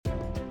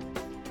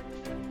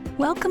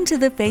Welcome to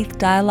the Faith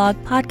Dialogue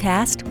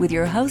podcast with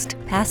your host,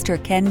 Pastor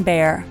Ken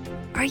Baer.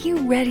 Are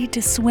you ready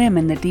to swim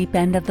in the deep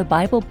end of the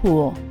Bible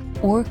pool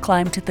or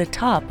climb to the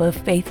top of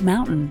Faith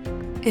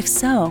Mountain? If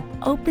so,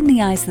 open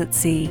the eyes that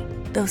see,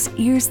 those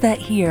ears that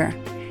hear,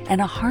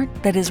 and a heart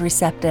that is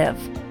receptive.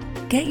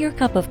 Get your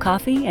cup of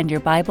coffee and your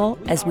Bible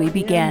as we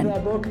begin. In the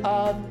book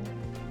of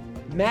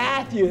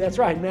Matthew, that's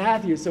right,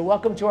 Matthew. So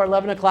welcome to our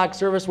 11 o'clock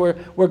service.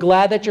 We're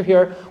glad that you're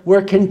here.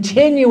 We're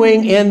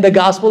continuing in the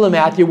Gospel of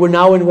Matthew. We're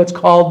now in what's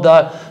called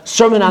the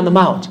Sermon on the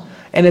Mount.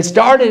 And it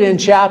started in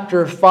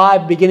chapter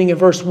 5, beginning in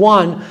verse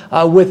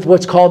 1, with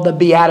what's called the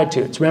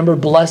Beatitudes. Remember,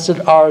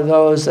 blessed are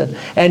those.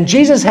 And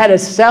Jesus had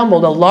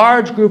assembled a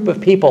large group of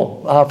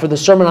people for the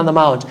Sermon on the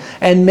Mount.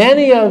 And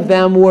many of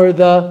them were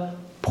the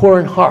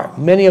poor in heart.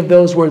 Many of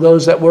those were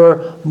those that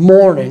were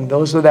mourning,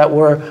 those that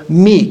were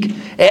meek.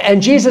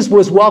 And Jesus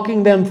was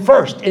welcoming them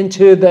first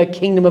into the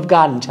kingdom of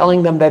God and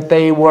telling them that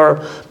they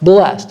were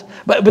blessed.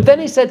 But then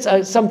he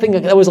said something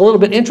that was a little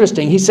bit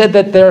interesting. He said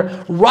that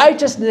their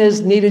righteousness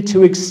needed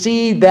to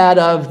exceed that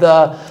of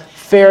the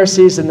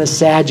Pharisees and the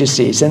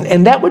Sadducees.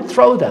 And that would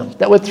throw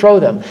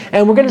them.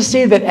 And we're going to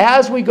see that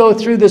as we go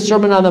through the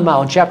Sermon on the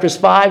Mount, chapters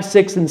 5,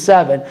 6, and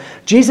 7,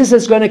 Jesus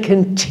is going to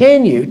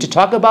continue to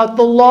talk about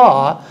the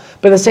law,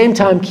 but at the same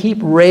time keep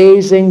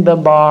raising the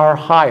bar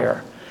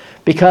higher.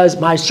 Because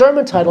my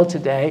sermon title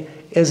today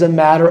is a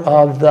matter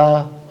of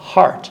the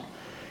heart.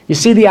 You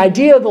see, the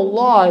idea of the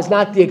law is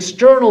not the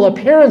external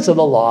appearance of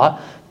the law,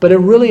 but it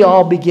really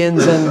all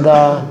begins in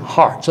the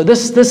heart. So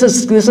this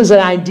is an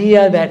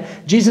idea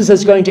that Jesus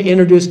is going to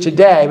introduce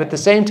today, but at the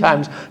same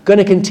time is going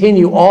to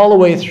continue all the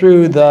way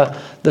through the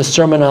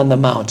Sermon on the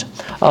Mount.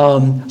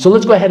 So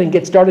let's go ahead and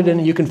get started,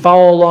 and you can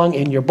follow along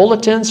in your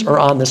bulletins or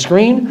on the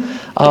screen.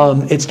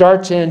 It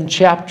starts in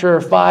chapter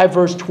 5,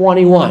 verse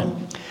 21.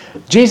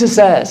 Jesus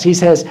says, he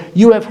says,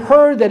 "You have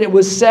heard that it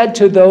was said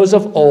to those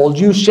of old,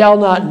 'You shall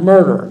not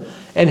murder,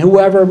 and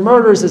whoever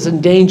murders is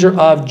in danger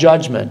of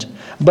judgment.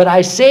 But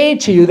I say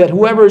to you that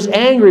whoever is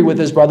angry with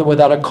his brother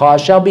without a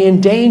cause shall be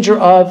in danger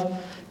of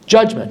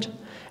judgment.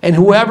 And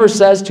whoever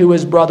says to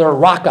his brother,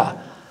 Raka,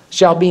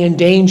 shall be in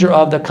danger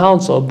of the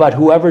council. But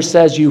whoever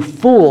says, you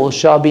fool,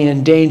 shall be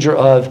in danger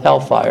of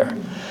hellfire.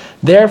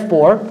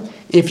 Therefore,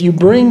 if you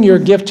bring your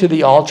gift to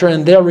the altar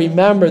and there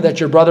remember that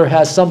your brother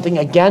has something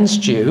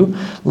against you,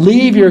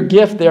 leave your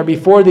gift there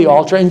before the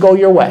altar and go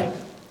your way.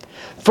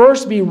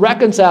 First be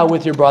reconciled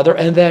with your brother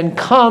and then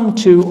come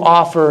to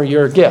offer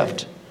your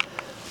gift.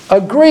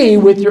 Agree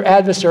with your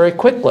adversary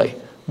quickly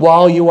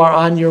while you are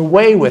on your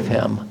way with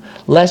him,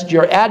 lest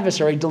your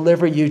adversary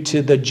deliver you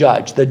to the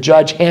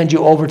judge hand you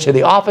over to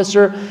the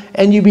officer,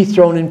 and you be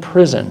thrown in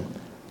prison.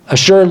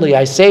 Assuredly,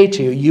 I say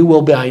to you, you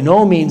will by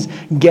no means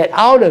get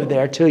out of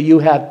there till you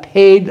have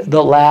paid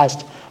the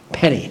last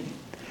penny."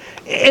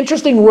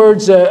 Interesting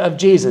words of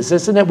Jesus,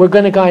 isn't it? We're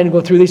going to kind of go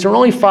through these. There are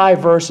only 5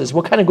 verses.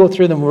 We'll kind of go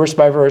through them verse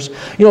by verse.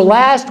 You know,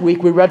 last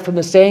week we read from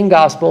the same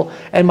gospel,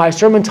 and my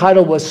sermon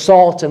title was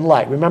Salt and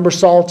Light. Remember,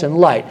 salt and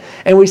light.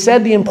 And we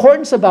said the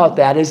importance about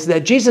that is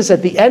that Jesus,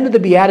 at the end of the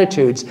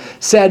Beatitudes,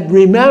 said,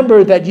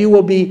 remember that you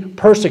will be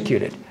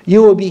persecuted.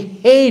 You will be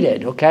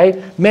hated,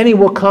 okay? Many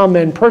will come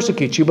and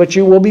persecute you, but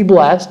you will be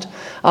blessed.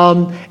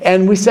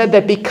 And we said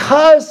that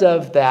because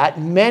of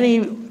that,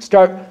 many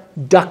start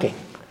ducking.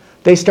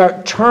 They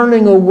start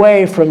turning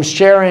away from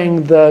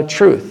sharing the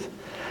truth.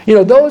 You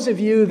know, those of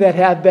you that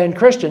have been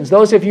Christians,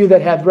 those of you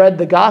that have read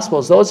the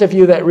Gospels, those of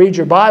you that read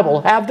your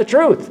Bible have the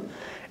truth.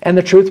 And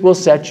the truth will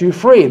set you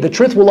free. The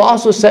truth will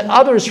also set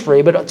others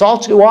free, but it's all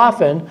too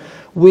often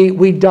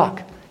we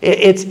duck.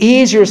 It's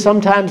easier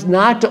sometimes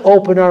not to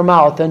open our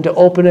mouth than to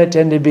open it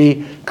and to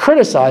be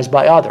criticized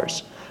by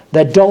others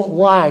that don't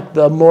like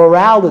the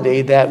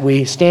morality that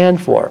we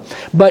stand for.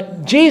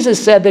 But Jesus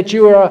said that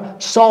you are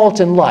salt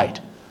and light.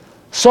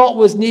 Salt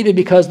was needed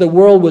because the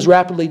world was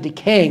rapidly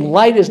decaying.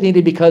 Light is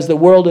needed because the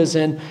world is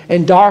in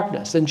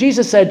darkness. And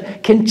Jesus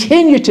said,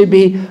 continue to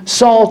be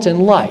salt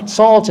and light,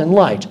 salt and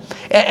light.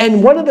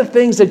 And one of the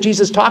things that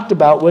Jesus talked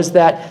about was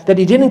that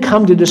he didn't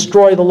come to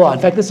destroy the law. In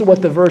fact, this is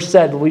what the verse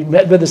said. We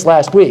met with this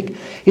last week.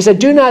 He said,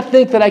 do not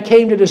think that I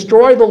came to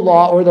destroy the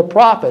law or the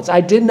prophets.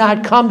 I did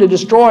not come to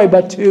destroy,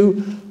 but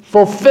to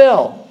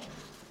fulfill.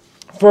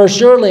 For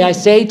surely I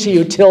say to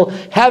you, till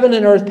heaven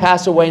and earth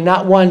pass away,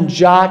 not one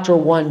jot or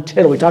one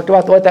tittle. We talked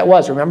about what that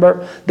was.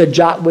 Remember, the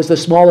jot was the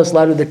smallest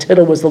letter. The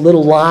tittle was the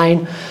little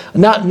line.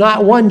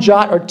 Not one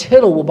jot or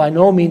tittle will by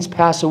no means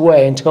pass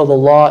away until the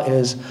law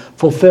is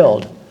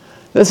fulfilled.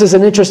 This is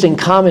an interesting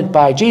comment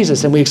by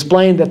Jesus, and we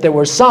explained that there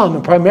were some,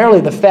 and primarily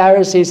the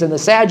Pharisees and the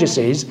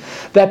Sadducees,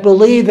 that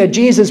believed that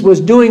Jesus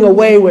was doing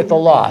away with the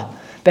law,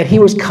 that he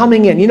was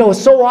coming in. You know,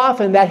 so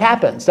often that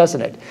happens,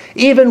 doesn't it?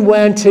 Even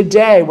when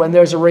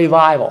there's a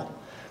revival,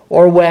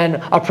 or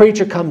when a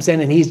preacher comes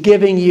in and he's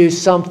giving you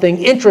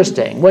something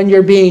interesting, when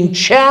you're being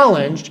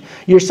challenged,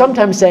 you're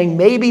sometimes saying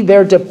maybe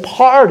they're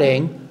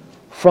departing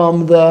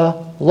from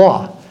the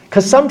law.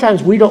 Because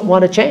sometimes we don't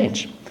want to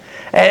change.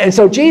 And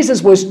so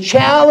Jesus was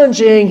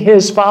challenging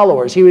his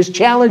followers. He was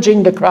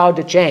challenging the crowd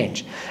to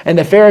change. And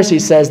the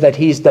Pharisee says that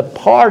he's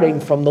departing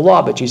from the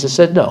law, but Jesus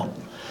said no.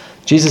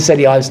 Jesus said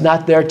he was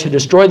not there to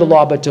destroy the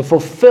law, but to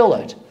fulfill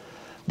it.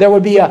 There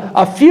would be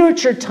a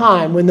future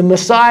time when the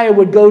Messiah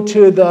would go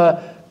to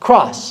the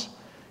cross.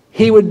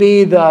 He would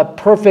be the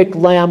perfect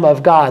Lamb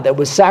of God that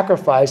was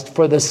sacrificed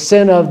for the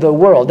sin of the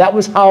world. That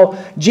was how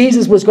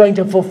Jesus was going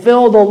to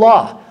fulfill the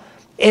law.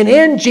 And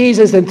in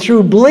Jesus and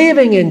through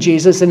believing in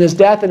Jesus and his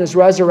death and his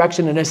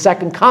resurrection and his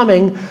second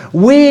coming,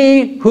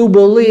 we who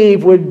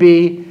believe would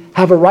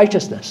have a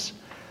righteousness.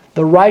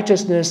 The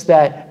righteousness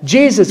that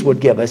Jesus would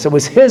give us. It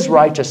was his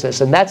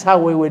righteousness, and that's how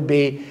we would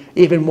be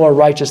even more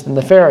righteous than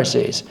the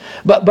Pharisees.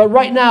 But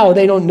right now,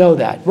 they don't know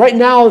that. Right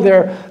now,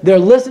 they're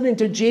listening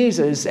to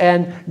Jesus,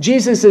 and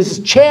Jesus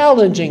is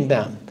challenging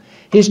them.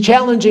 He's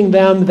challenging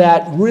them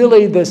that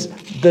really this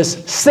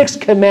sixth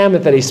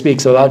commandment that he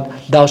speaks about,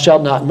 thou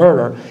shalt not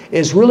murder,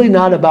 is really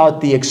not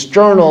about the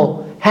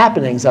external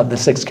happenings of the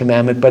sixth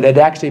commandment, but it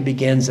actually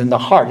begins in the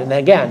heart. And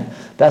again,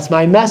 that's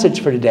my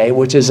message for today,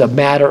 which is a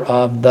matter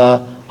of the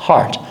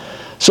heart.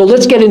 So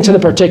let's get into the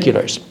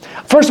particulars.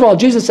 First of all,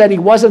 Jesus said he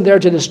wasn't there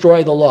to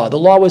destroy the law. The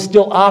law was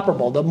still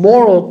operable. The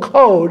moral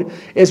code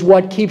is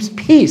what keeps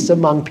peace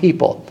among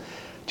people.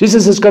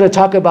 Jesus is going to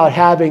talk about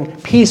having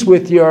peace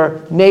with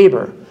your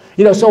neighbor.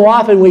 You know, so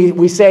often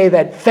we say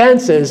that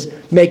fences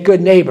make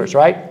good neighbors,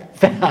 right?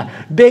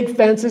 Big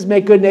fences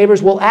make good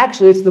neighbors. Well,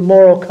 actually, it's the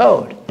moral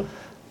code.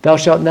 Thou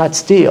shalt not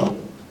steal.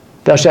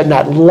 Thou shalt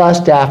not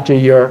lust after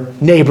your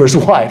neighbor's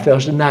wife. Thou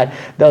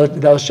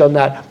shalt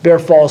not bear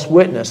false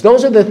witness.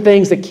 Those are the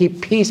things that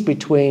keep peace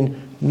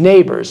between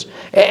neighbors.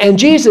 And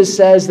Jesus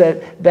says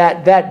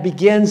that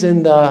begins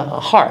in the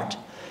heart.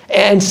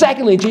 And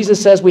secondly,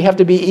 Jesus says we have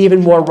to be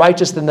even more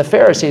righteous than the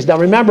Pharisees. Now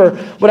remember,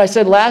 what I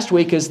said last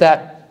week is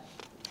that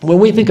when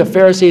we think of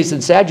Pharisees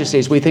and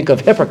Sadducees, we think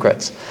of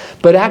hypocrites.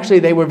 But actually,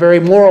 they were very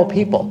moral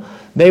people.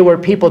 They were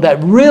people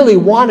that really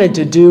wanted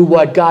to do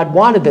what God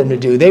wanted them to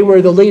do. They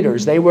were the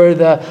leaders. They were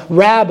the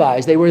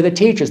rabbis. They were the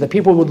teachers. The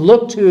people would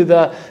look to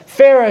the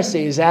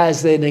Pharisees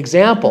as an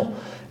example.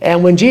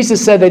 And when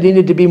Jesus said they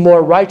needed to be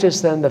more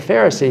righteous than the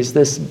Pharisees,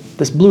 this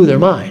blew their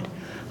mind.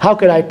 How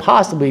could I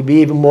possibly be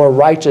even more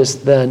righteous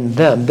than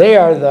them? They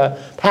are the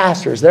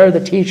pastors. They're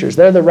the teachers.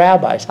 They're the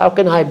rabbis. How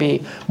can I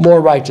be more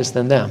righteous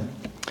than them?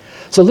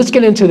 So let's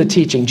get into the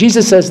teaching.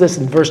 Jesus says this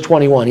in verse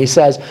 21. He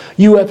says,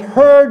 you have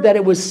heard that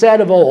it was said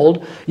of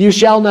old, you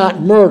shall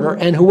not murder,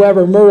 and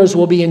whoever murders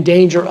will be in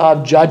danger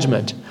of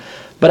judgment.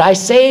 But I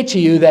say to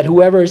you that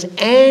whoever is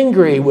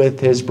angry with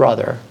his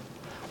brother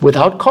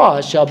without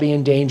cause shall be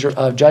in danger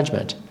of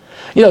judgment.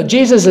 You know,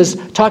 Jesus is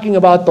talking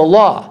about the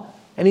law,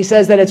 and he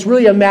says that it's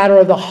really a matter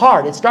of the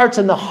heart. It starts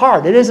in the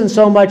heart. It isn't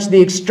so much the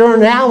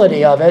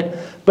externality of it,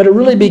 but it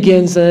really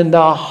begins in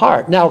the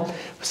heart. Now,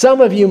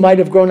 some of you might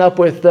have grown up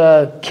with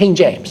King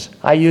James.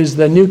 I use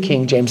the New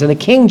King James. In the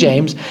King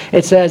James,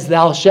 it says,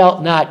 thou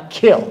shalt not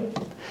kill.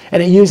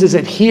 And it uses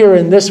it here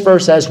in this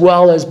verse as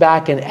well as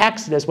back in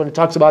Exodus when it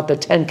talks about the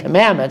 10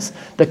 commandments.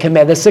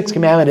 The sixth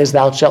commandment is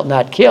thou shalt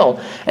not kill.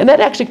 And that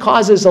actually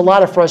causes a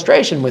lot of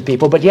frustration with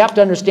people. But you have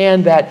to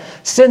understand that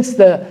since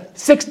the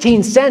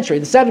 16th century,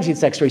 the 17th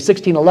century,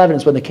 1611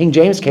 is when the King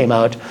James came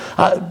out,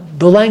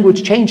 the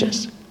language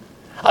changes.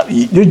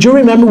 Do you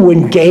remember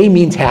when gay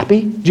means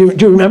happy? Do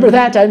you remember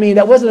that? I mean,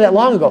 that wasn't that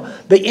long ago.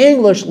 The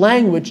English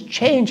language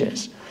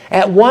changes.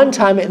 At one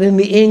time in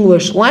the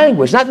English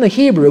language, not in the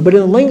Hebrew, but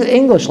in the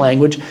English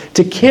language,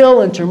 to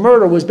kill and to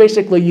murder was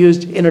basically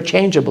used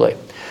interchangeably.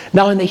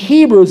 Now in the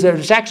Hebrews,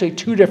 there's actually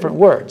two different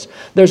words.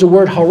 There's a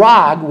word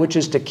harag, which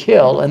is to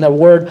kill, and the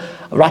word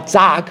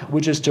ratzak,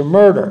 which is to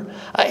murder.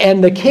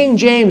 And the King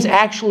James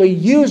actually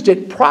used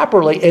it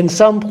properly in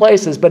some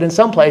places, but in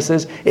some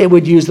places it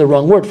would use the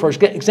wrong word. For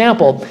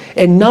example,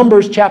 in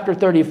Numbers chapter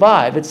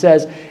 35, it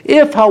says,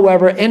 if,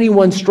 however,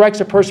 anyone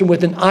strikes a person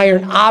with an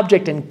iron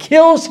object and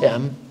kills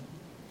him,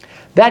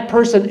 that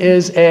person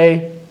is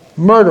a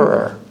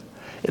murderer.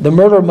 The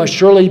murderer must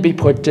surely be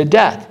put to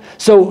death.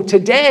 So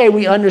today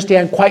we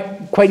understand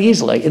quite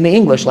easily in the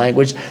English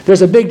language,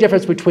 there's a big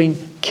difference between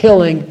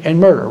killing and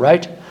murder,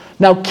 right?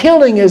 Now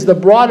killing is the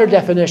broader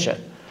definition.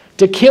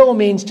 To kill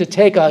means to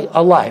take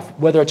a life,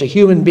 whether it's a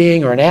human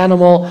being or an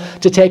animal.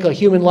 To take a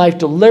human life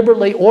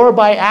deliberately or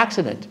by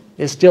accident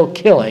is still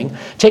killing.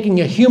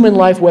 Taking a human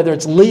life, whether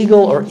it's legal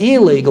or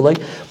illegally,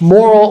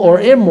 moral or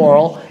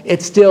immoral,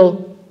 it's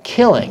still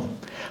killing.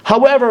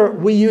 However,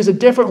 we use a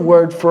different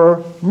word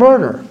for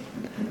murder.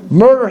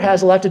 Murder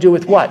has a lot to do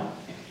with what?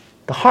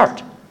 The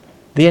heart,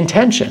 the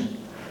intention.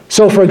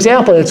 So for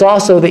example, it's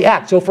also the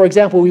act. So for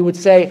example, we would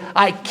say,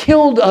 I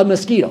killed a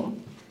mosquito,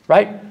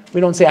 right? We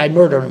don't say I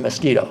murdered a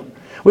mosquito.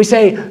 We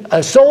say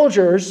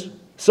soldiers,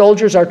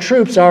 our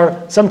troops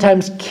are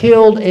sometimes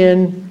killed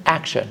in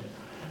action.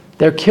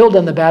 They're killed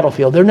on the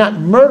battlefield. They're not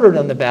murdered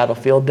on the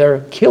battlefield.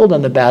 They're killed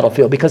on the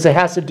battlefield because it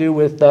has to do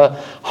with the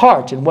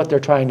heart and what they're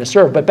trying to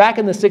serve. But back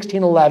in the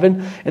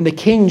 1611, in the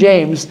King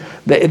James,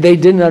 they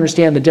didn't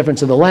understand the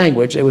difference in the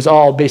language. It was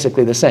all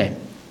basically the same.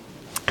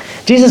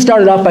 Jesus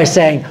started off by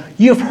saying,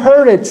 you've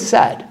heard it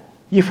said.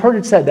 You've heard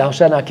it said, thou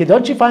shalt not kill.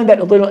 Don't you find that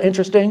a little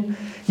interesting?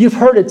 You've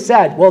heard it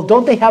said. Well,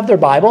 don't they have their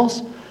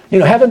Bibles?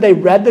 Haven't they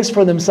read this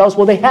for themselves?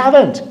 Well, they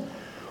haven't.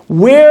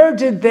 Where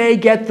did they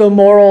get the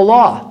moral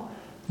law?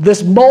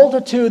 This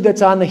multitude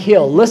that's on the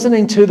hill,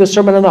 listening to the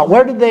Sermon on the Mount,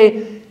 where did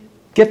they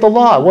get the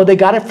law? Well, they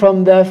got it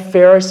from the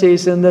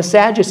Pharisees and the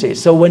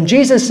Sadducees. So when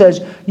Jesus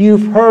says,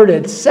 you've heard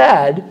it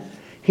said,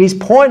 he's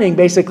pointing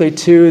basically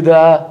to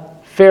the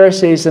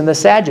Pharisees and the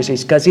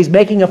Sadducees because he's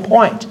making a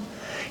point.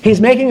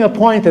 He's making a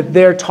point that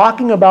they're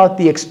talking about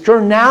the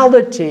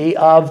externality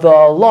of the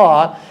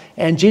law,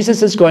 and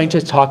Jesus is going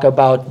to talk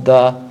about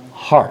the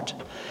heart.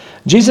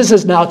 Jesus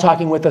is now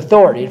talking with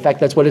authority. In fact,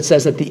 that's what it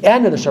says at the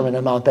end of the Sermon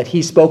on the Mount, that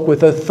he spoke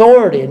with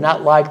authority and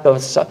not like the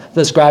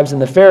scribes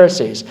and the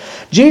Pharisees.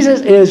 Jesus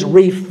is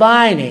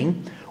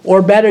refining,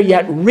 or better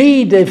yet,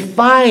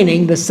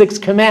 redefining the sixth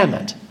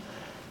commandment.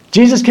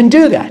 Jesus can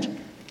do that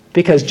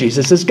because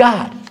Jesus is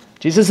God.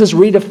 Jesus is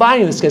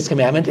redefining the sixth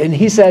commandment, and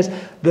he says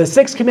the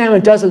sixth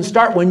commandment doesn't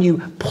start when you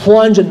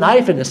plunge a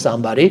knife into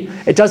somebody.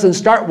 It doesn't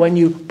start when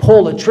you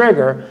pull a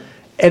trigger.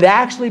 It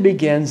actually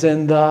begins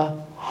in the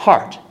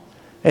heart.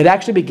 It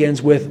actually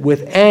begins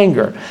with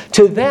anger.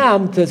 To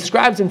them, the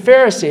scribes and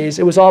Pharisees,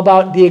 it was all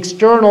about the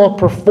external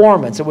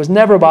performance. It was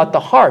never about the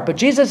heart. But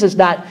Jesus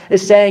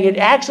is saying it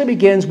actually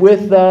begins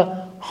with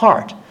the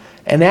heart.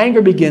 And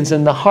anger begins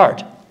in the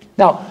heart.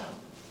 Now,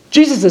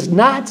 Jesus is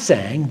not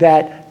saying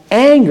that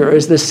anger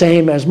is the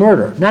same as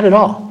murder. Not at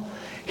all.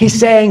 He's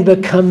saying the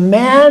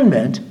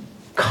commandment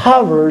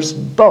covers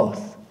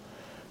both.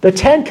 The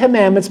Ten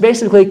Commandments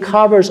basically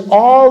covers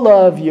all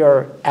of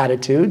your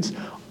attitudes,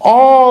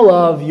 all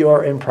of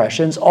your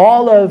impressions,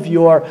 all of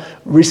your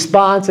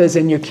responses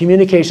and your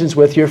communications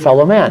with your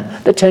fellow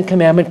man. The Ten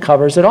Commandment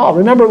covers it all.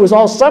 Remember, it was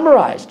all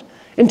summarized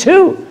in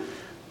 2.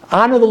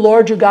 Honor the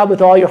Lord your God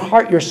with all your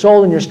heart, your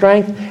soul, and your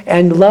strength,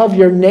 and love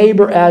your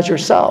neighbor as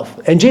yourself.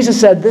 And Jesus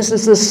said this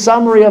is the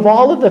summary of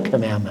all of the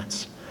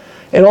commandments.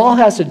 It all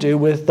has to do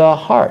with the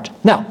heart.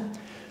 Now,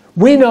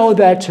 we know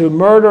that to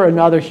murder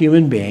another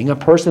human being, a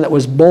person that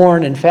was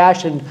born and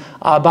fashioned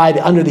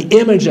under the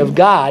image of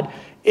God,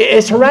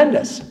 is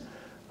horrendous.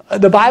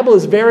 The Bible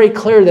is very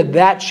clear that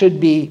that should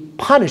be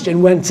punished.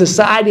 And when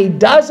society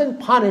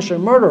doesn't punish a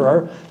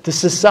murderer, the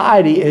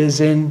society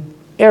is in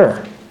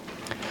error.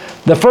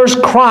 The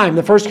first crime,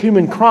 the first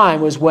human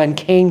crime, was when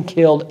Cain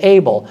killed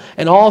Abel.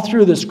 And all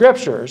through the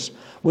scriptures,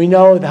 we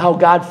know how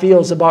God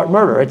feels about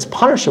murder. It's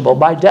punishable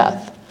by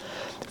death.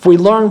 If we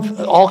learn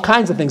all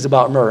kinds of things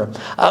about murder.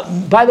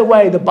 By the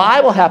way, the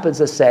Bible happens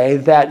to say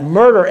that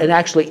murder and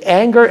actually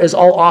anger is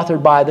all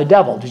authored by the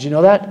devil. Did you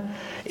know that?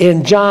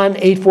 In John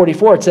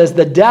 8:44, it says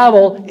the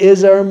devil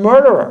is a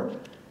murderer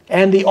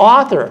and the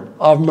author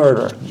of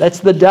murder. That's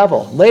the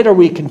devil. Later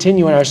we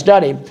continue in our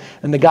study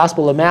in the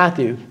Gospel of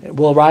Matthew.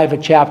 We'll arrive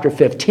at chapter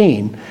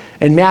 15.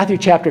 In Matthew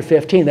chapter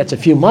 15, that's a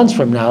few months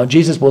from now,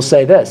 Jesus will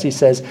say this. He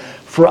says,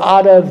 for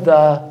out of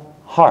the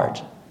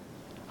heart,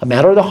 a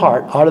matter of the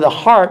heart, out of the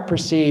heart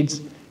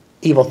proceeds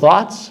evil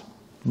thoughts,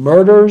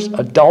 murders,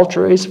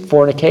 adulteries,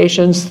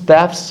 fornications,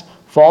 thefts,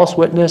 false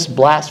witness,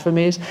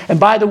 blasphemies. And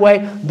by the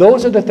way,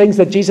 those are the things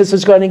that Jesus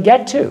is going to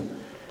get to.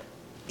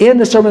 In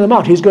the Sermon on the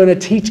Mount, he's going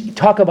to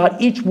talk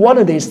about each one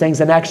of these things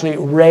and actually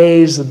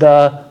raise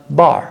the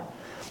bar.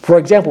 For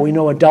example, we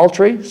know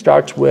adultery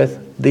starts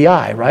with the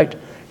eye, right?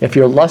 If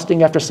you're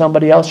lusting after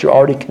somebody else, you're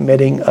already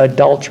committing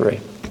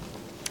adultery.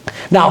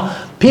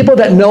 Now, people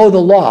that know the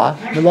law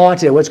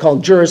today, what's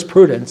called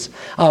jurisprudence,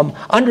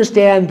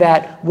 understand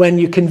that when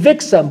you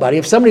convict somebody,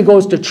 if somebody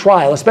goes to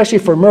trial, especially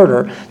for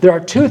murder, there are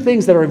 2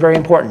 things that are very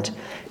important: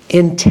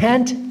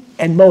 intent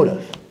and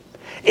motive.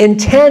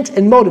 Intent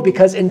and motive,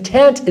 because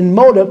intent and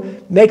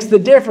motive makes the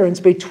difference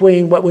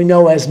between what we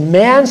know as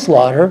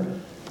manslaughter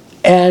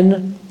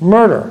and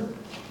murder.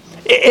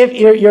 If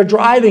you're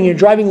driving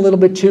a little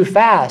bit too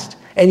fast,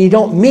 and you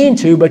don't mean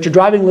to, but you're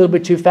driving a little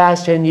bit too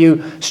fast and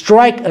you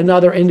strike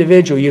another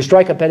individual, you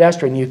strike a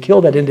pedestrian, you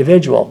kill that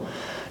individual,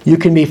 you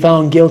can be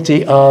found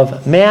guilty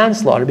of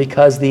manslaughter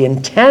because the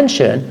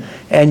intention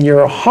and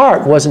your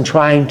heart wasn't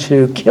trying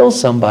to kill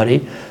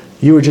somebody,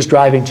 you were just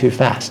driving too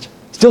fast.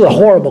 Still a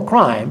horrible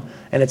crime,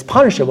 and it's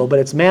punishable, but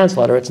it's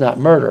manslaughter, it's not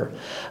murder.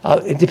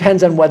 It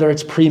depends on whether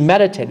it's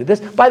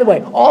premeditated. By the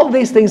way, all of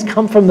these things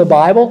come from the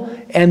Bible,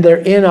 and they're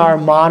in our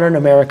modern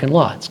American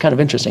law. It's kind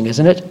of interesting,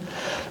 isn't it?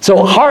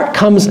 So out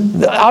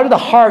of the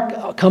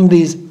heart come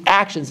these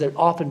actions that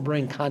often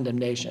bring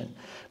condemnation.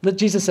 But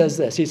Jesus says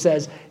this. He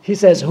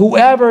says,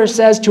 whoever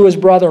says to his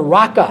brother,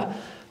 Raka,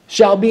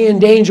 shall be in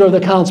danger of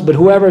the council, but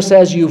whoever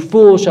says you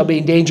fool shall be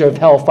in danger of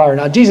hellfire.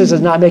 Now, Jesus is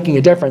not making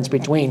a difference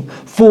between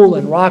fool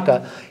and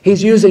raka.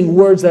 He's using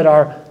words that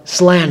are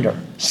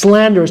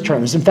slanderous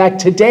terms. In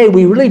fact, today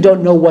we really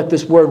don't know what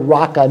this word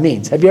raka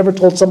means. Have you ever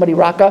told somebody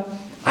raka?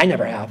 I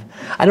never have.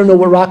 I don't know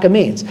what raka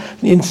means.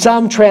 In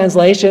some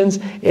translations,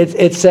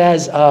 it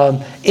says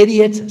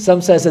idiot.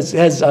 Some says it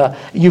says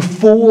you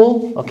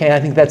fool. Okay, I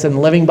think that's in the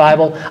Living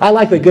Bible. I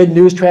like the Good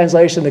News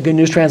translation. The Good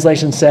News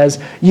translation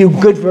says you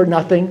good for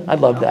nothing. I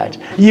love that.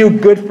 You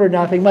good for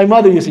nothing. My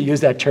mother used to use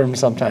that term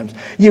sometimes.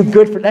 You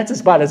good for, that's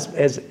about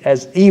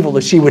as evil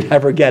as she would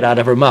ever get out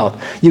of her mouth.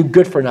 You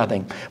good for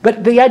nothing.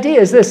 But the idea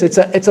is this,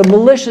 it's a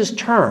malicious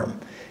term.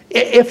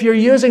 If you're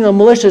using a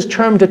malicious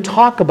term to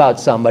talk about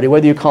somebody,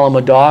 whether you call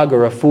them a dog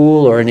or a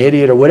fool or an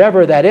idiot or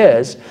whatever that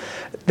is,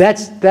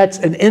 that's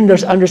an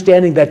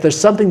understanding that there's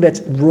something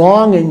that's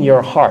wrong in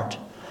your heart.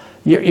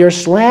 You're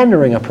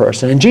slandering a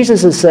person. And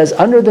Jesus says,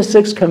 under the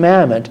sixth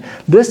commandment,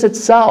 this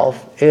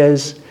itself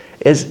is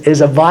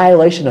a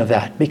violation of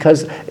that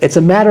because it's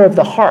a matter of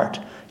the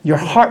heart. Your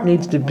heart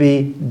needs to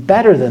be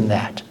better than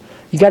that.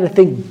 You got to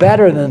think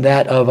better than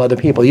that of other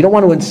people. You don't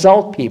want to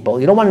insult people.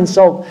 You don't want to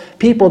insult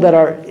people that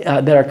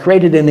are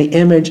created in the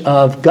image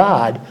of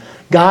God.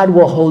 God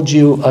will hold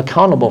you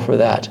accountable for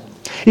that.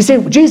 You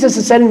see, Jesus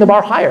is setting the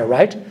bar higher,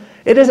 right?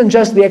 It isn't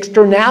just the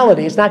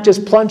externality. It's not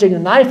just plunging a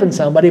knife in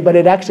somebody, but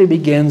it actually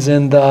begins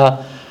in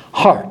the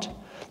heart.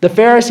 The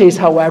Pharisees,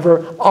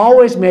 however,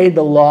 always made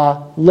the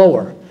law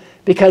lower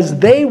because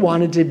they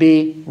wanted to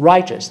be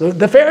righteous.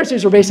 The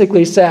Pharisees were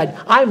basically said,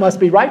 I must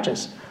be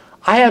righteous.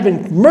 I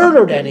haven't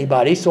murdered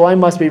anybody, so I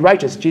must be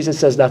righteous. Jesus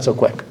says, not so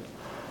quick.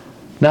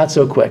 Not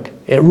so quick.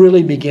 It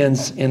really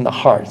begins in the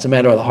heart. It's a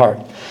matter of the heart.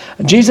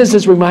 Jesus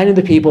is reminding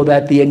the people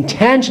that the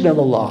intention of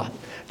the law,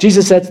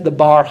 Jesus sets the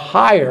bar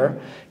higher.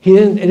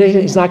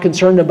 He's not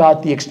concerned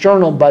about the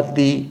external, but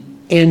the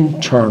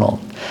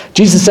internal.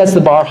 Jesus sets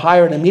the bar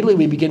higher, and immediately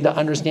we begin to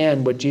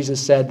understand what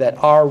Jesus said,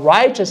 that our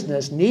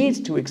righteousness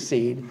needs to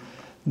exceed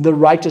the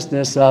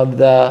righteousness of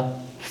the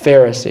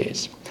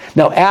Pharisees.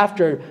 Now,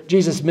 after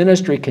Jesus'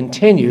 ministry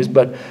continues,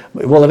 but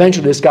we'll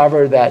eventually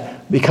discover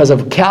that because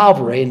of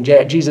Calvary and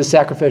Jesus'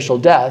 sacrificial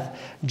death,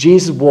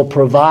 Jesus will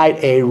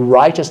provide a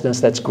righteousness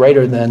that's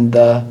greater than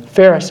the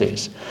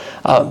Pharisees.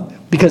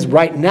 Because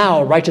right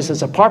now,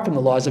 righteousness apart from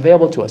the law is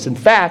available to us. In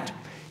fact,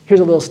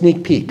 here's a little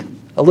sneak peek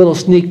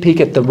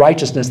at the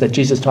righteousness that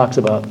Jesus talks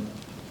about.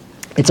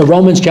 It's in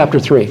Romans chapter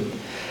 3.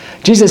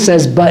 Jesus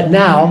says, but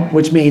now,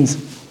 which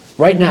means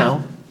right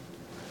now,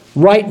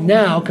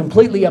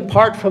 completely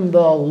apart from the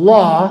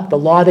law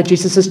that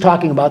Jesus is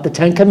talking about, the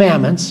Ten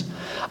Commandments,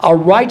 a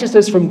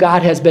righteousness from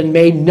God has been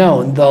made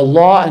known. The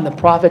law and the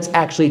prophets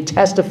actually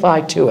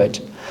testify to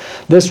it.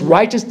 This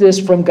righteousness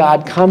from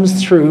God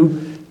comes through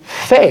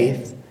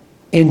faith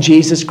in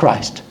Jesus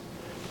Christ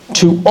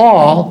to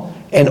all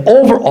and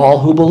over all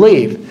who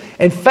believe.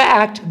 In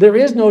fact, there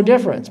is no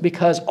difference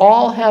because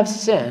all have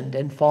sinned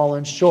and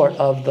fallen short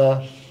of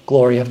the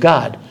glory of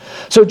God.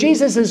 So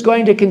Jesus is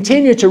going to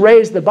continue to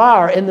raise the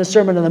bar in the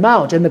Sermon on the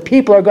Mount, and the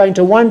people are going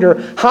to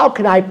wonder, how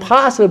can I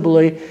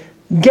possibly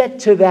get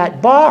to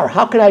that bar?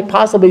 How can I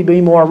possibly be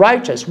more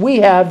righteous? We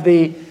have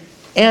the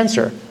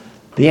answer.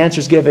 The answer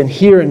is given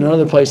here and in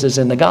other places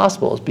in the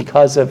Gospels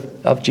because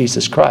of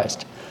Jesus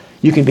Christ.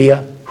 You can be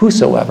a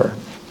whosoever.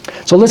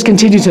 So let's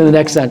continue to the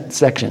next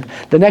section.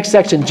 The next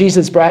section,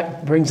 Jesus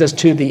brings us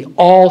to the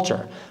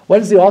altar. What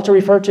does the altar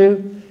refer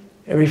to?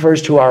 It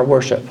refers to our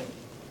worship.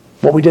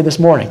 What we did this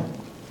morning.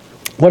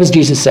 What does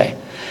Jesus say?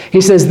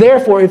 He says,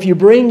 therefore, if you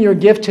bring your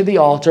gift to the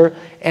altar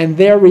and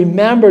there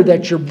remember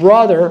that your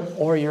brother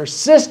or your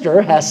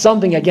sister has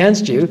something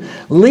against you,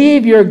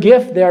 leave your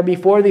gift there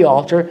before the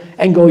altar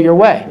and go your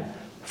way.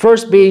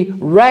 First be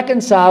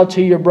reconciled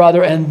to your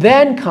brother and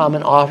then come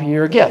and offer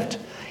your gift.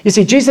 You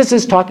see, Jesus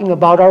is talking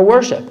about our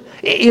worship.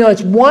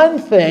 It's one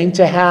thing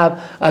to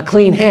have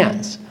clean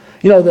hands.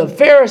 The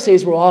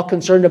Pharisees were all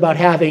concerned about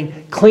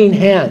having clean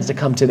hands to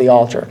come to the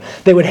altar.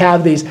 They would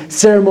have these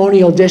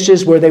ceremonial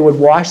dishes where they would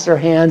wash their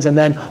hands, and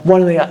then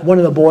one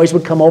of the boys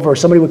would come over, or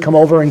somebody would come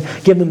over and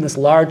give them this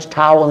large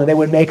towel, and they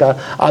would make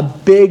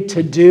a big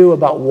to-do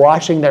about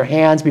washing their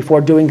hands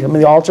before doing them to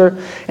the altar.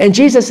 And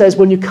Jesus says,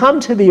 when you come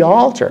to the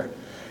altar,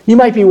 you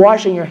might be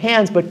washing your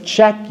hands, but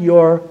check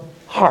your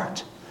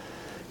heart.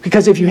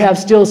 Because if you have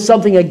still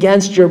something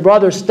against your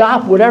brother,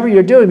 stop whatever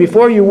you're doing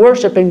before you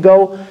worship and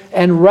go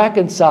and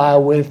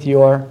reconcile with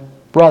your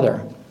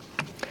brother.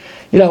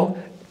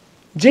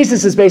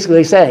 Jesus is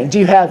basically saying, do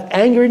you have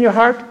anger in your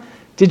heart?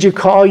 Did you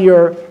call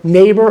your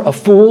neighbor a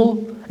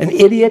fool, an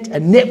idiot, a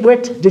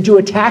nitwit? Did you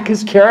attack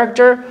his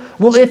character?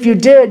 Well, if you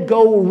did,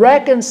 go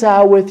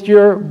reconcile with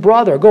your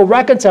brother. Go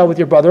reconcile with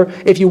your brother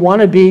if you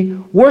want to be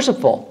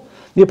worshipful.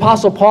 The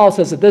Apostle Paul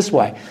says it this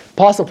way.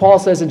 Apostle Paul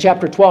says in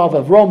chapter 12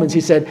 of Romans,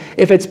 he said,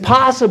 if it's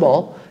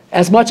possible,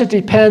 as much as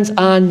it depends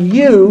on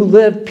you,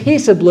 live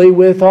peaceably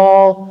with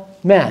all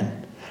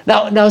men.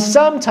 Now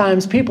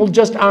sometimes people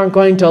just aren't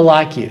going to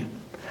like you.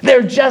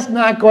 They're just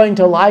not going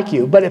to like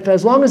you. But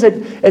as long as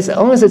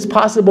it's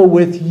possible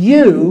with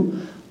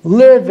you,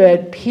 live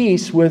at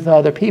peace with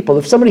other people.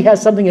 If somebody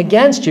has something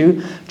against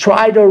you,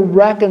 try to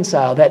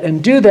reconcile that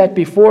and do that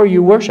before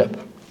you worship.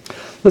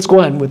 Let's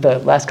go on with the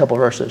last couple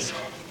verses.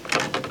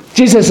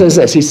 Jesus says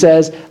this. He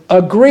says,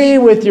 agree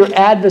with your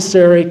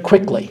adversary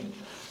quickly.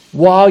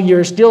 while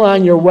you're still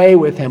on your way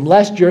with him,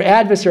 lest your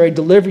adversary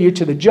deliver you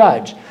to the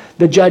judge.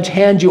 The judge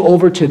hand you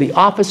over to the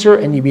officer,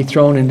 and you be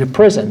thrown into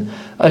prison.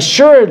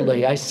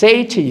 Assuredly, I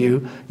say to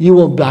you, you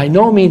will by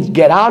no means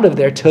get out of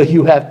there till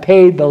you have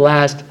paid the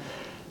last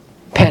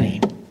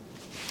penny.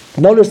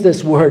 Notice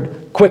this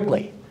word,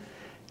 quickly.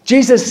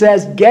 Jesus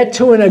says, get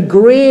to an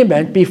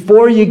agreement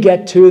before you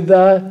get to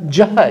the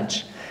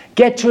judge.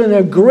 Get to an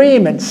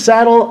agreement,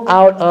 settle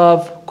out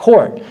of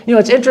court. You know,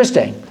 it's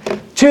interesting.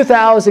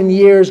 2,000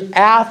 years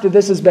after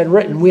this has been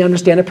written, we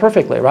understand it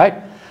perfectly, right?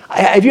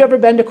 Have you ever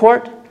been to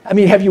court? I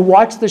mean, have you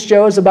watched the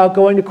shows about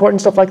going to court and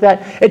stuff like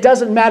that? It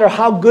doesn't matter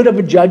how good of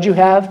a judge you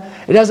have.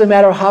 It doesn't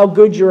matter how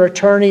good your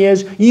attorney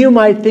is. You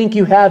might think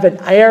you have an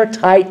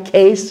airtight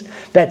case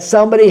that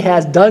somebody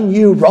has done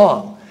you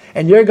wrong.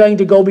 And you're going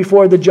to go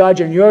before the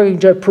judge and you're going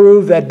to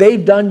prove that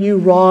they've done you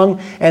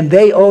wrong and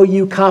they owe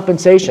you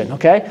compensation,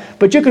 okay?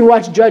 But you can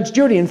watch Judge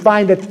Judy and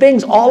find that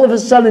things all of a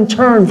sudden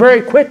turn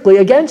very quickly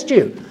against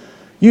you.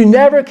 You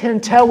never can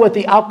tell what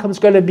the outcome's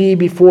going to be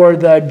before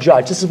the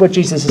judge. This is what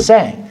Jesus is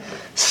saying.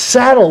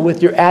 Settle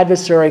with your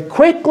adversary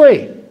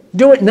quickly.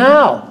 Do it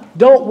now.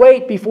 Don't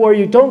wait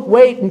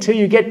until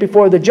you get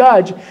before the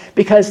judge,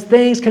 because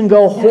things can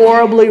go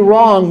horribly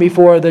wrong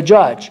before the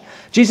judge.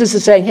 Jesus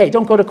is saying, hey,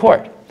 don't go to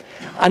court.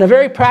 On a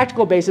very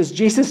practical basis,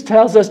 Jesus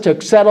tells us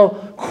to settle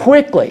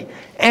quickly.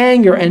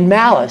 Anger and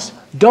malice.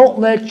 Don't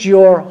let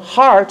your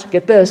heart,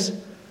 get this,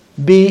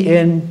 be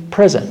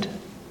imprisoned.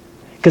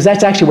 Because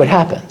that's actually what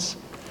happens.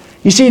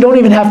 You see, you don't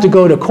even have to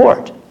go to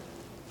court.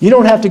 You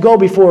don't have to go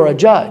before a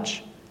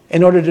judge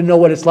in order to know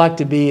what it's like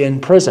to be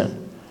in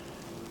prison.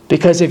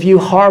 Because if you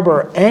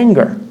harbor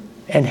anger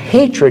and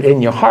hatred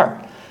in your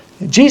heart,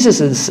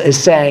 Jesus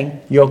is saying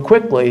you'll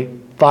quickly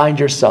find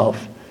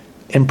yourself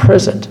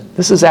imprisoned.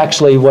 This is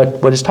actually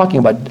what he's talking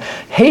about.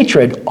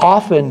 Hatred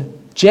often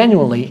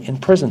genuinely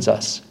imprisons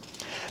us.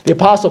 The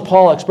Apostle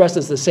Paul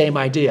expresses the same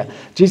idea.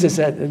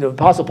 The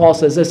Apostle Paul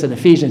says this in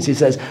Ephesians. He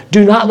says,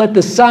 do not let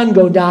the sun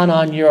go down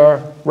on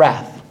your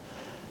wrath.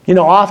 You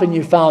know, often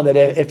you found that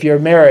if you're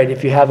married,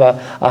 if you have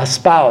a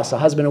spouse, a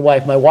husband and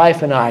wife, my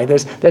wife and I,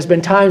 there's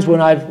been times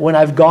when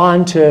I've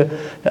gone to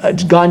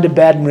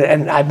bed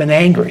and I've been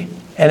angry.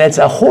 And it's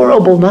a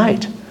horrible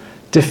night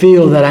to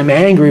feel that I'm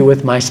angry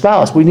with my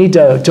spouse. We need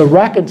to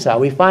reconcile.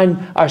 We find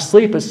our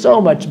sleep is so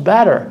much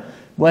better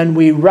when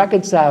we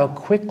reconcile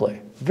quickly,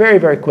 very,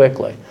 very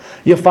quickly.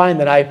 You'll find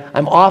that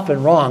I'm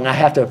often wrong. I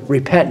have to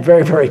repent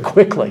very, very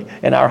quickly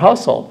in our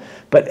household.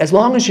 But as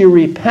long as you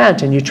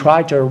repent and you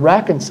try to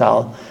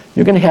reconcile,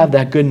 you're going to have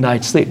that good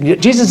night's sleep.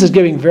 Jesus is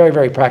giving very,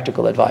 very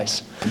practical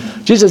advice.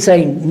 Jesus is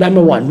saying,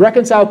 number one,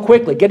 reconcile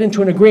quickly. Get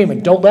into an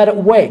agreement. Don't let it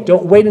wait.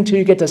 Don't wait until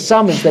you get the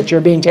summons that you're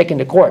being taken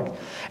to court.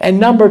 And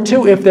number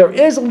two, if there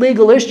is a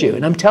legal issue,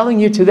 and I'm telling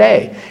you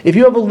today, if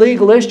you have a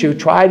legal issue,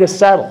 try to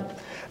settle.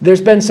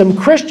 There's been some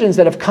Christians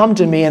that have come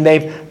to me and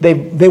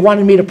they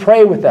wanted me to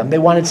pray with them. They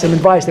wanted some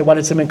advice. They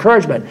wanted some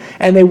encouragement.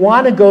 And they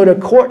want to go to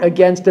court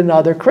against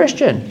another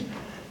Christian.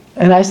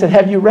 And I said,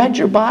 have you read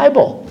your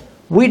Bible?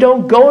 We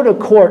don't go to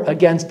court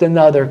against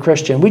another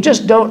Christian. We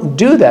just don't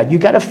do that. You've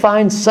got to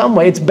find some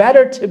way. It's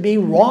better to be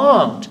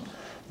wronged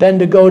than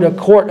to go to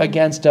court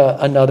against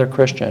another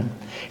Christian.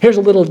 Here's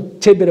a little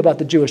tidbit about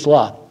the Jewish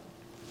law.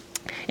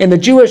 In the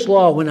Jewish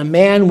law, when a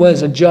man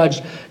was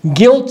adjudged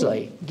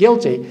guilty,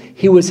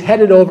 he was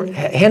handed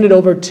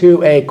over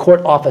to a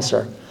court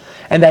officer.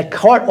 And that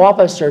court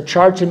officer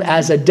charged him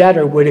as a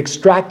debtor, would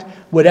extract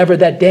whatever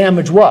that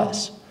damage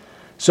was.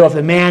 So if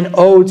the man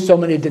owed so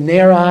many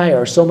denarii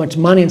or so much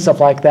money and stuff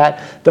like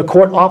that, the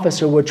court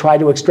officer would try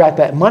to extract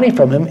that money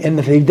from him. And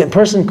if the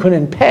person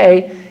couldn't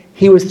pay,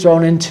 he was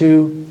thrown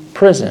into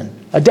prison,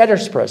 a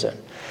debtor's prison.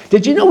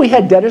 Did you know we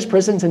had debtor's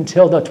prisons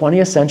until the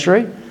 20th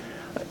century?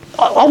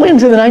 All the way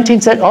into the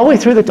 19th century, all the way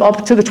through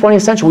up to the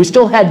 20th century, we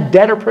still had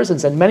debtor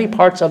prisons in many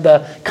parts of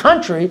the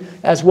country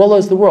as well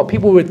as the world.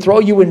 People would throw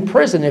you in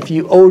prison if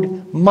you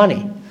owed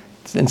money.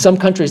 In some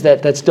countries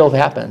that still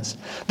happens.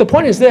 The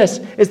point is this,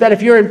 is that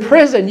if you're in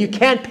prison, you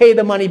can't pay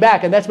the money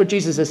back, and that's what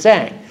Jesus is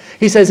saying.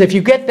 He says if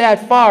you get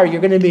that far,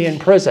 you're going to be in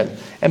prison.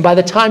 And by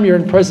the time you're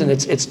in prison,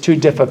 it's too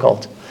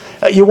difficult.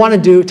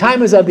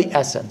 Time is of the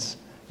essence.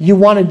 You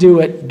want to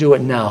do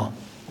it now.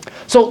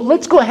 So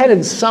let's go ahead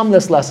and sum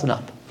this lesson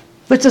up.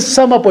 Let's just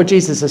sum up what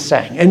Jesus is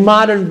saying in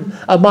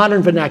a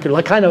modern vernacular,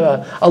 like kind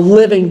of a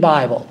living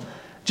Bible.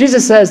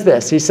 Jesus says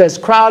this. He says,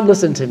 crowd,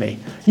 listen to me.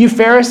 You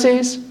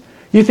Pharisees,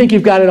 you think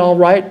you've got it all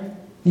right?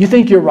 You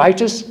think you're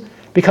righteous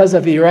because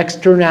of your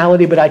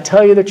externality, but I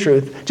tell you the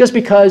truth, just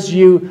because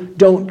you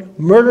don't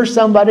murder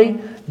somebody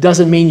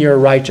doesn't mean you're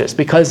righteous.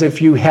 Because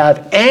if you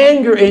have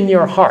anger in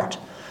your heart,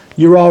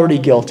 you're already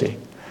guilty.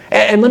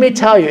 And let me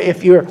tell you,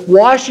 if you're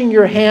washing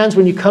your hands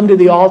when you come to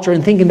the altar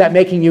and thinking that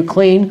making you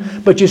clean,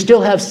 but you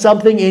still have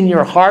something in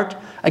your heart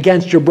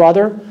against your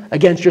brother,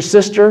 against your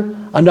sister,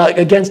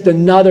 against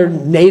another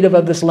native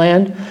of this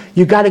land,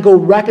 you've got to go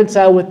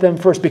reconcile with them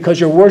first, because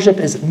your worship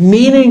is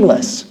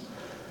meaningless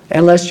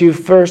unless you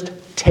first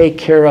take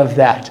care of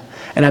that.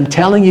 And I'm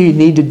telling you, you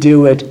need to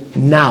do it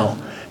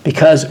now,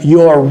 because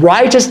your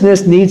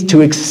righteousness needs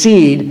to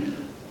exceed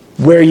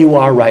where you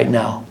are right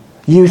now.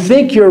 You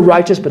think you're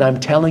righteous, but I'm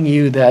telling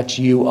you that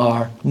you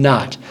are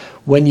not.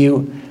 When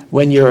you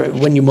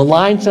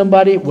malign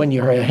somebody, when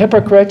you're a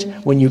hypocrite,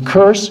 when you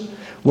curse,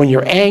 when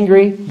you're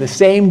angry, the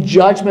same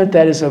judgment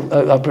that is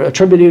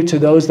attributed to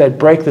those that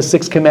break the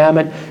sixth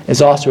commandment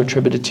is also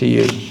attributed to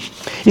you.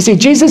 You see,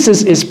 Jesus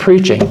is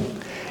preaching.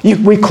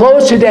 We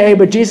close today,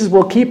 but Jesus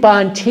will keep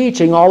on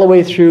teaching all the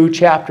way through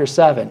chapter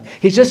 7.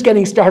 He's just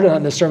getting started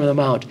on the Sermon on the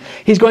Mount.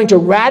 He's going to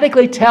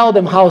radically tell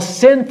them how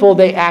sinful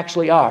they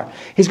actually are.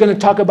 He's going to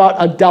talk about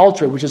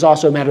adultery, which is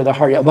also a matter of the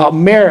heart, about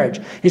marriage.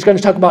 He's going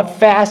to talk about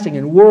fasting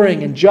and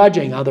worrying and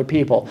judging other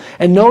people.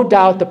 And no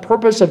doubt the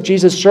purpose of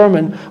Jesus'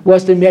 sermon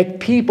was to make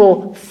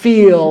people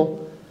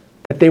feel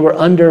that they were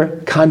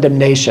under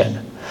condemnation.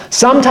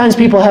 Sometimes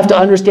people have to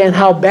understand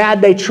how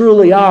bad they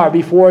truly are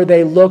before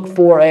they look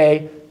for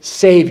a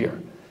Savior,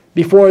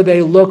 before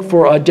they look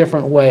for a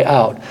different way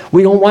out.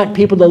 We don't want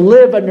people to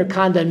live under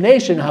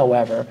condemnation,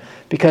 however,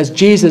 because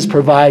Jesus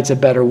provides a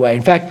better way.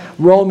 In fact,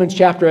 Romans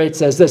chapter 8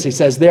 says this. He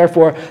says,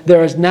 therefore,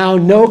 there is now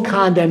no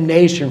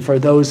condemnation for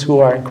those who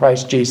are in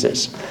Christ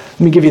Jesus. Let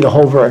me give you the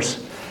whole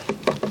verse.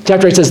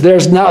 Chapter 8 says, there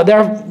is now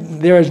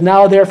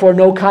therefore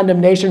no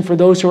condemnation for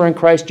those who are in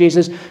Christ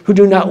Jesus, who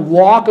do not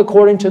walk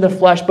according to the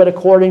flesh, but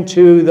according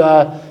to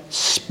the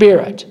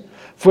Spirit.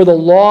 For the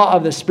law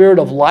of the Spirit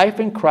of life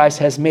in Christ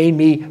has made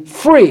me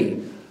free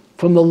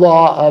from the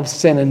law of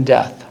sin and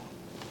death.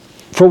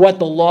 For what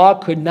the law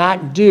could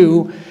not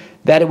do,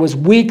 that it was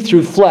weak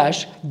through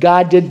flesh,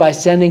 God did by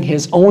sending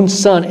his own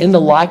Son in the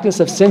likeness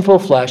of sinful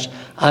flesh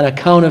on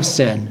account of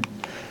sin.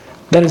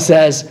 Then it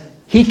says,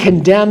 he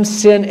condemned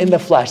sin in the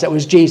flesh. That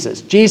was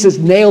Jesus. Jesus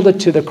nailed it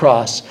to the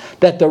cross,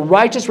 that the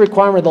righteous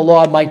requirement of the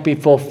law might be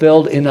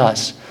fulfilled in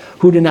us,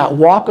 who do not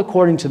walk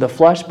according to the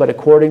flesh, but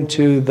according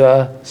to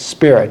the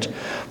Spirit.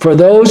 For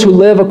those who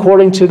live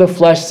according to the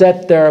flesh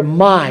set their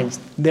minds,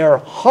 their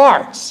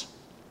hearts,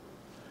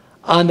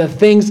 on the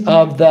things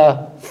of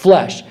the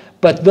flesh.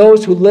 But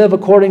those who live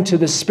according to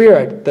the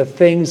Spirit, the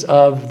things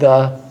of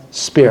the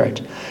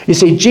Spirit. You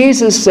see,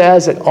 Jesus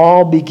says it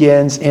all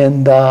begins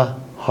in the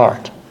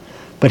heart.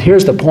 But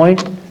here's the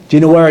point. Do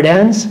you know where it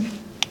ends?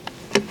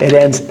 It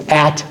ends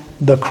at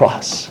the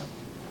cross.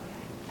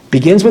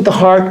 Begins with the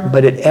heart,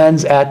 but it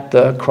ends at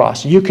the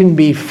cross. You can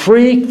be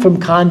free from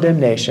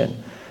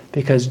condemnation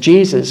because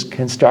Jesus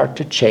can start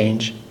to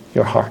change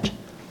your heart.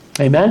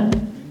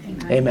 Amen?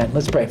 Amen.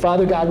 Let's pray.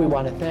 Father God, we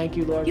want to thank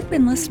you, Lord. You've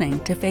been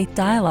listening to Faith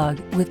Dialogue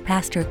with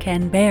Pastor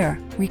Ken Baer,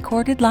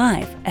 recorded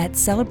live at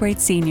Celebrate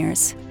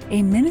Seniors,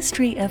 a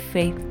ministry of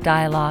Faith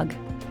Dialogue.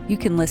 You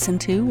can listen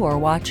to or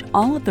watch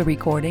all of the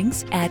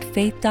recordings at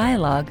Faith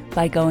Dialogue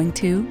by going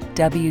to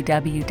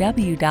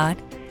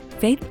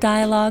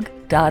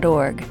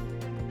www.faithdialogue.org.